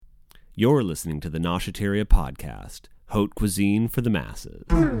You're listening to the Noshateria Podcast, haute cuisine for the masses.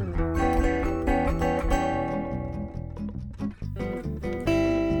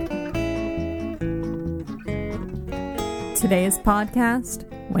 Today's podcast,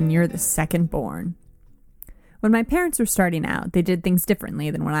 When You're the Second Born. When my parents were starting out, they did things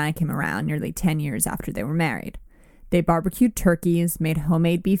differently than when I came around nearly 10 years after they were married. They barbecued turkeys, made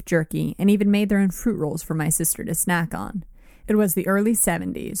homemade beef jerky, and even made their own fruit rolls for my sister to snack on. It was the early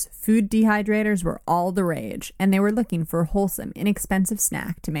 70s. Food dehydrators were all the rage, and they were looking for a wholesome, inexpensive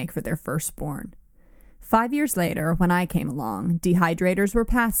snack to make for their firstborn. 5 years later, when I came along, dehydrators were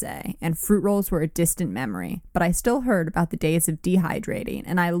passé, and fruit rolls were a distant memory, but I still heard about the days of dehydrating,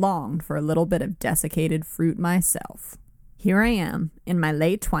 and I longed for a little bit of desiccated fruit myself. Here I am, in my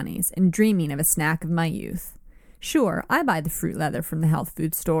late 20s, and dreaming of a snack of my youth. Sure, I buy the fruit leather from the health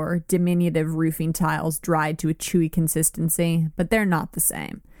food store, diminutive roofing tiles dried to a chewy consistency, but they're not the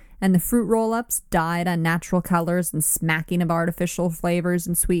same. And the fruit roll-ups, dyed unnatural colors and smacking of artificial flavors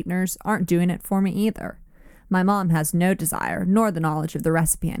and sweeteners, aren't doing it for me either. My mom has no desire, nor the knowledge of the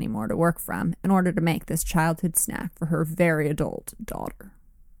recipe anymore to work from, in order to make this childhood snack for her very adult daughter.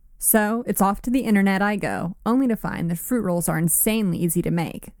 So, it's off to the internet I go, only to find that fruit rolls are insanely easy to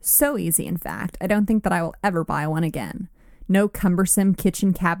make. So easy, in fact, I don't think that I will ever buy one again. No cumbersome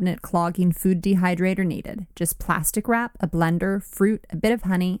kitchen cabinet clogging food dehydrator needed. Just plastic wrap, a blender, fruit, a bit of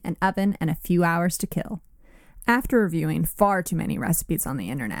honey, an oven, and a few hours to kill. After reviewing far too many recipes on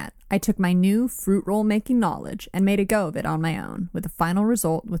the internet, I took my new fruit roll making knowledge and made a go of it on my own, with a final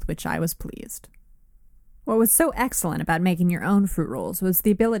result with which I was pleased. What was so excellent about making your own fruit rolls was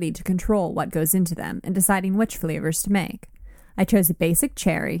the ability to control what goes into them and deciding which flavors to make. I chose a basic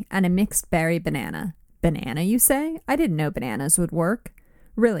cherry and a mixed berry banana. Banana, you say? I didn't know bananas would work.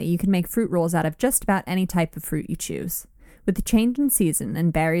 Really, you can make fruit rolls out of just about any type of fruit you choose. With the change in season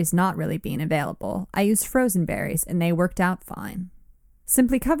and berries not really being available, I used frozen berries and they worked out fine.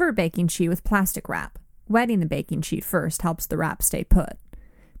 Simply cover a baking sheet with plastic wrap. Wetting the baking sheet first helps the wrap stay put.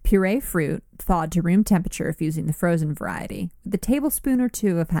 Puree fruit, thawed to room temperature if using the frozen variety, with a tablespoon or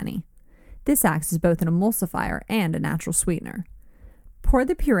two of honey. This acts as both an emulsifier and a natural sweetener. Pour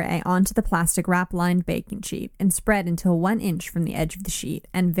the puree onto the plastic wrap-lined baking sheet and spread until 1 inch from the edge of the sheet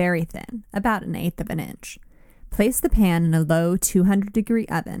and very thin, about 1/8 of an inch. Place the pan in a low 200-degree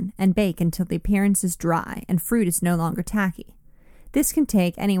oven and bake until the appearance is dry and fruit is no longer tacky. This can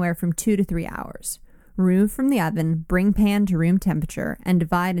take anywhere from 2 to 3 hours. Remove from the oven, bring pan to room temperature, and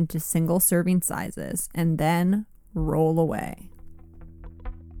divide into single serving sizes, and then roll away.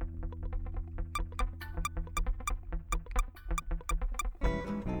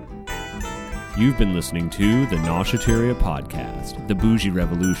 You've been listening to the Noshateria Podcast. The Bougie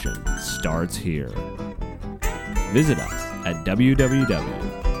Revolution starts here. Visit us at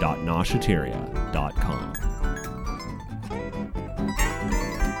www.noshateria.com.